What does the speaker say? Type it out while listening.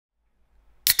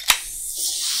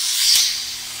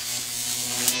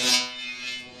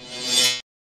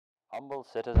Humble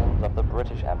citizens of the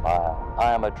British Empire,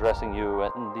 I am addressing you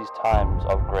in these times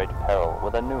of great peril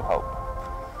with a new hope.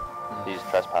 These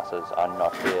trespassers are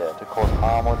not here to cause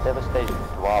harm or devastation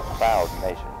to our proud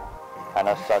nation, and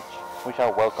as such, we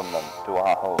shall welcome them to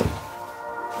our homes.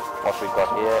 What we've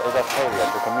got here is a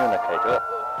failure to communicate.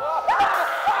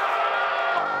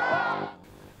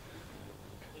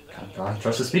 I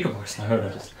trust the speaker box now.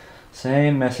 Just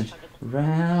same message,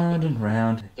 round and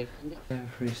round,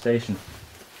 every station.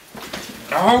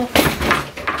 Go!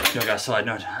 Yo guys, side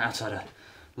note, outside of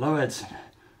Low-Ed's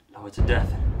are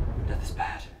death. Death is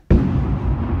bad.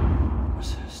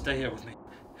 Just stay here with me.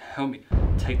 Help me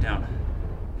take down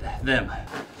them.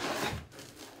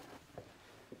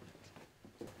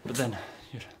 But then,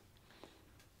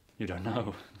 you don't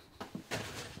know.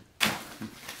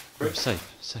 We were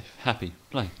safe, happy,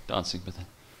 playing, dancing, but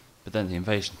then the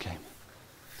invasion came.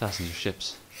 Thousands of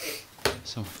ships.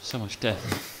 So much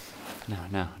death.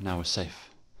 Now we're safe.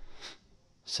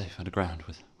 Safe underground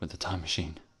with the time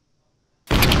machine.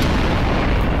 It's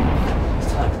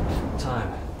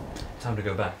time to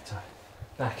go back.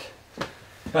 Back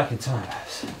in time.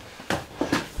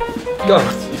 Go!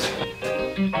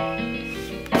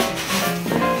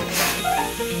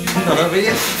 Not over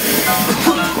yet.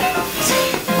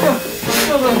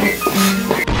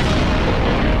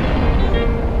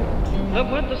 Look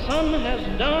what the sun has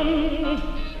done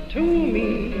to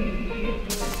me.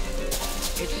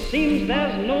 It seems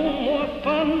there's no more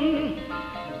fun.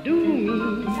 Do me.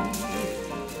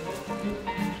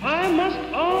 Why must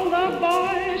all the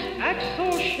boys act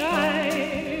so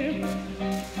shy?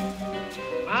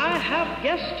 I have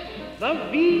guessed the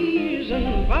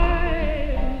reason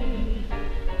why.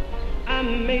 I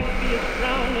may be as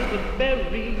brown as a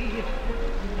berry,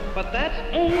 but that's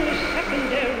only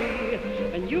secondary,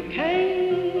 and you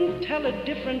can't tell a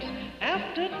difference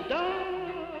after dark.